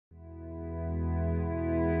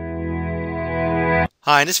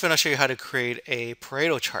Hi, in this video I'll show you how to create a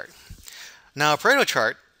Pareto chart. Now a Pareto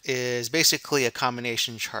chart is basically a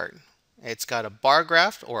combination chart. It's got a bar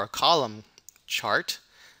graph or a column chart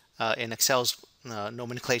in Excel's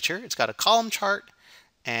nomenclature. It's got a column chart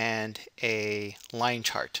and a line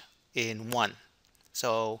chart in one.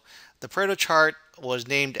 So the Pareto chart was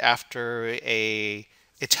named after a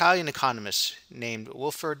Italian economist named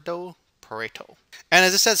Wilfredo Pareto. And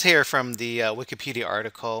as it says here from the Wikipedia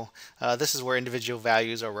article, this is where individual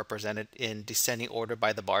values are represented in descending order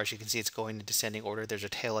by the bars. You can see it's going in descending order. There's a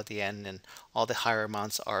tail at the end, and all the higher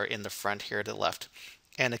amounts are in the front here to the left.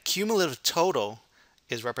 And a cumulative total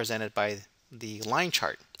is represented by the line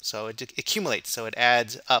chart. So it accumulates, so it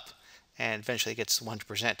adds up and eventually gets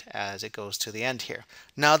 100% as it goes to the end here.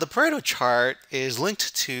 Now the Pareto chart is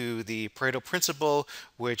linked to the Pareto Principle,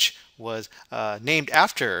 which was named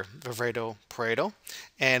after Pareto,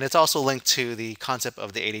 and it's also linked to the concept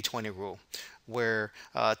of the 80-20 rule, where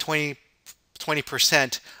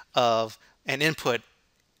 20% of an input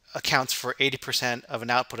accounts for 80% of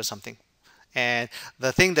an output of something. And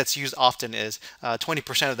the thing that's used often is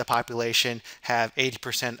 20% of the population have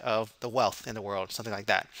 80% of the wealth in the world, something like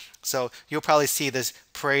that. So you'll probably see this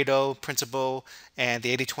Pareto principle and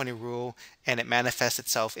the 80-20 rule, and it manifests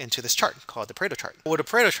itself into this chart called the Pareto chart. With a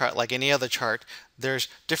Pareto chart, like any other chart, there's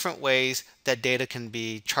different ways that data can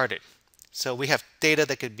be charted. So we have data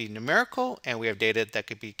that could be numerical, and we have data that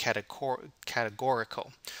could be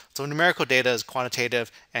categorical. So numerical data is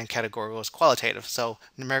quantitative and categorical is qualitative. So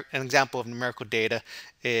an example of numerical data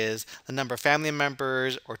is the number of family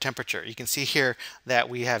members or temperature. You can see here that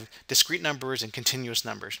we have discrete numbers and continuous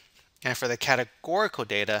numbers. And for the categorical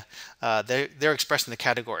data, they're expressed in the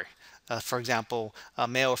category. For example,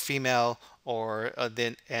 male or female, or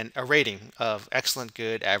and a rating of excellent,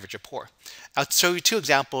 good, average, or poor. I'll show you two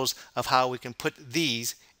examples of how we can put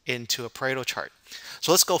these into a Pareto chart.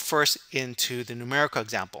 So let's go first into the numerical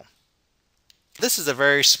example. This is a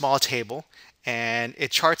very small table, and it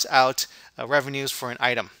charts out revenues for an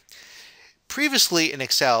item. Previously in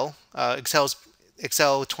Excel,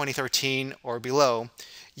 Excel 2013 or below,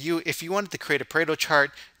 if you wanted to create a Pareto chart,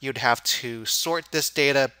 you'd have to sort this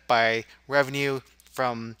data by revenue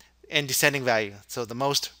from in descending value. So the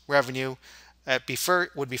most revenue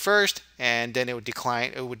would be first, and then it would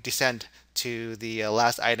decline. It would descend to the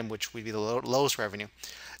last item, which would be the lowest revenue.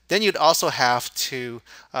 Then you'd also have to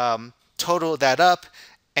total that up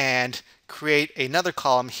and create another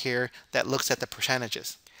column here that looks at the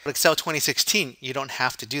percentages. With Excel 2016, you don't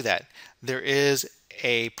have to do that. There is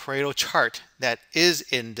a Pareto chart that is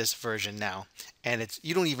in this version now, and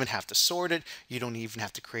you don't even have to sort it. You don't even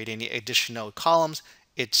have to create any additional columns.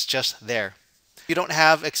 It's just there. If you don't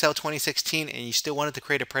have Excel 2016 and you still wanted to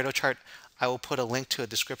create a Pareto chart, I will put a link to a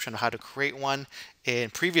description of how to create one in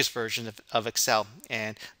previous versions of Excel,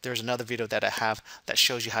 and there's another video that I have that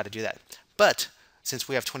shows you how to do that. But since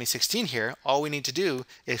we have 2016 here, all we need to do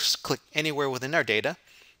is click anywhere within our data,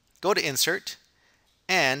 go to Insert,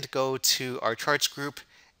 and go to our Charts group,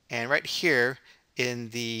 and right here in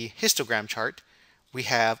the histogram chart, we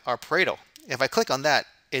have our Pareto. If I click on that,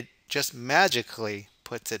 it just magically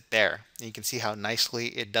puts it there. And you can see how nicely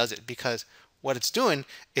it does it, because what it's doing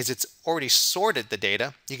is it's already sorted the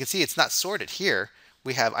data. You can see it's not sorted here.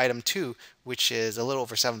 We have item 2, which is a little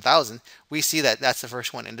over 7,000. We see that that's the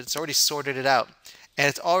first one, and it's already sorted it out. And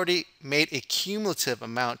it's already made a cumulative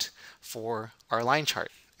amount for our line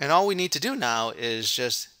chart. And all we need to do now is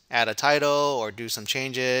just add a title or do some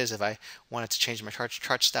changes. If I wanted to change my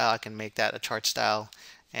chart style, I can make that a chart style,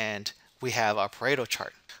 and we have our Pareto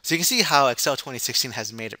chart. So you can see how Excel 2016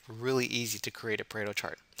 has made it really easy to create a Pareto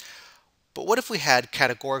chart. But what if we had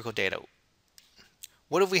categorical data?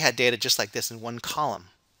 What if we had data just like this in one column,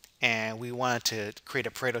 and we wanted to create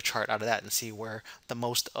a Pareto chart out of that and see where the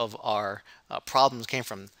most of our problems came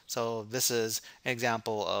from? So this is an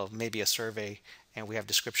example of maybe a survey, and we have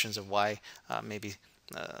descriptions of why maybe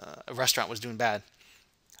a restaurant was doing bad.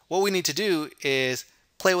 What we need to do is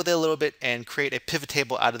play with it a little bit and create a pivot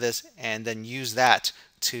table out of this, and then use that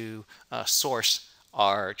to source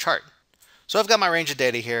our chart. So I've got my range of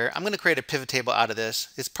data here. I'm going to create a pivot table out of this.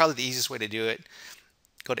 It's probably the easiest way to do it.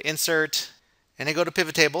 Go to Insert, and then go to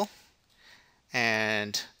Pivot Table,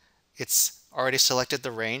 and it's already selected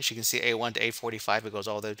the range. You can see A1 to A45. It goes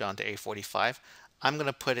all the way down to A45. I'm going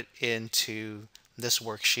to put it into this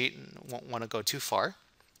worksheet and won't want to go too far.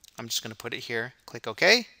 I'm just going to put it here, click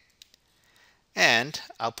OK, and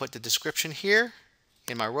I'll put the description here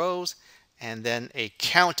in my rows, and then a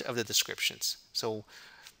count of the descriptions. So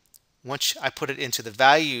once I put it into the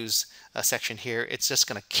values section here, it's just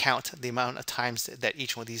going to count the amount of times that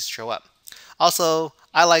each one of these show up. Also,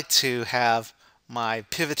 I like to have my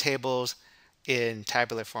pivot tables in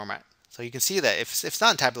tabular format. So you can see that if it's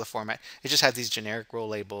not in tabular format, it just has these generic row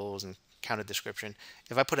labels and counter description.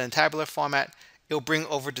 If I put it in tabular format, it'll bring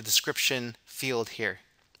over the description field here.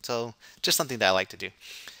 So just something that I like to do.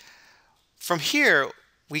 From here,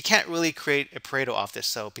 we can't really create a Pareto off this.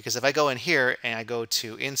 So because if I go in here and I go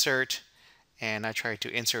to insert and I try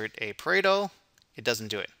to insert a Pareto, it doesn't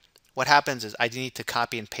do it. What happens is I need to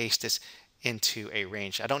copy and paste this into a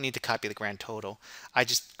range. I don't need to copy the grand total. I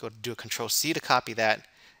just go do a Control C to copy that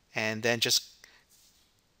and then just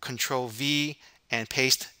Control V and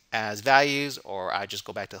paste as values, or I just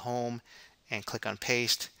go back to home and click on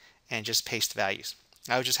paste and just paste values.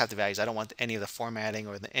 I would just have the values. I don't want any of the formatting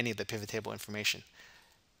or any of the pivot table information.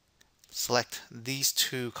 Select these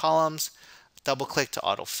two columns, double click to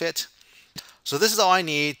auto fit. So this is all I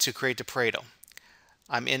need to create the Pareto.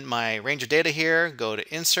 I'm in my range of data here, go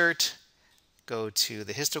to insert, go to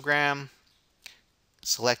the histogram,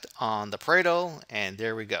 select on the Pareto, and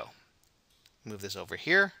there we go. Move this over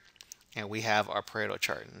here and we have our Pareto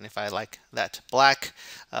chart. And if I like that black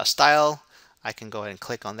style, I can go ahead and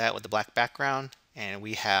click on that with the black background, and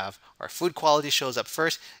we have our food quality shows up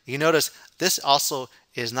first. You notice this also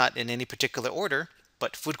is not in any particular order,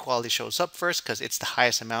 but food quality shows up first because it's the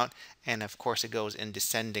highest amount, and of course it goes in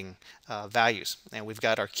descending values. And we've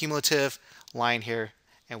got our cumulative line here,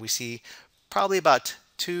 and we see probably about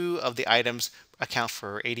 2 of the items account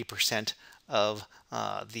for 80% of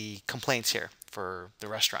the complaints here for the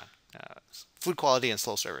restaurant. Food quality and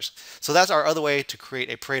slow service. So that's our other way to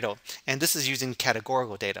create a Pareto, and this is using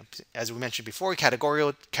categorical data. As we mentioned before,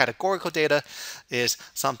 categorical data is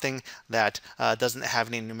something that doesn't have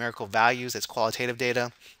any numerical values. It's qualitative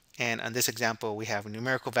data, and on this example we have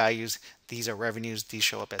numerical values. These are revenues. These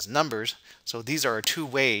show up as numbers. So these are 2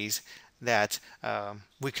 ways that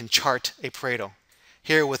we can chart a Pareto.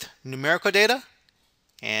 Here with numerical data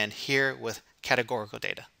and here with categorical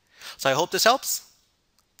data. So I hope this helps.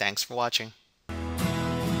 Thanks for watching.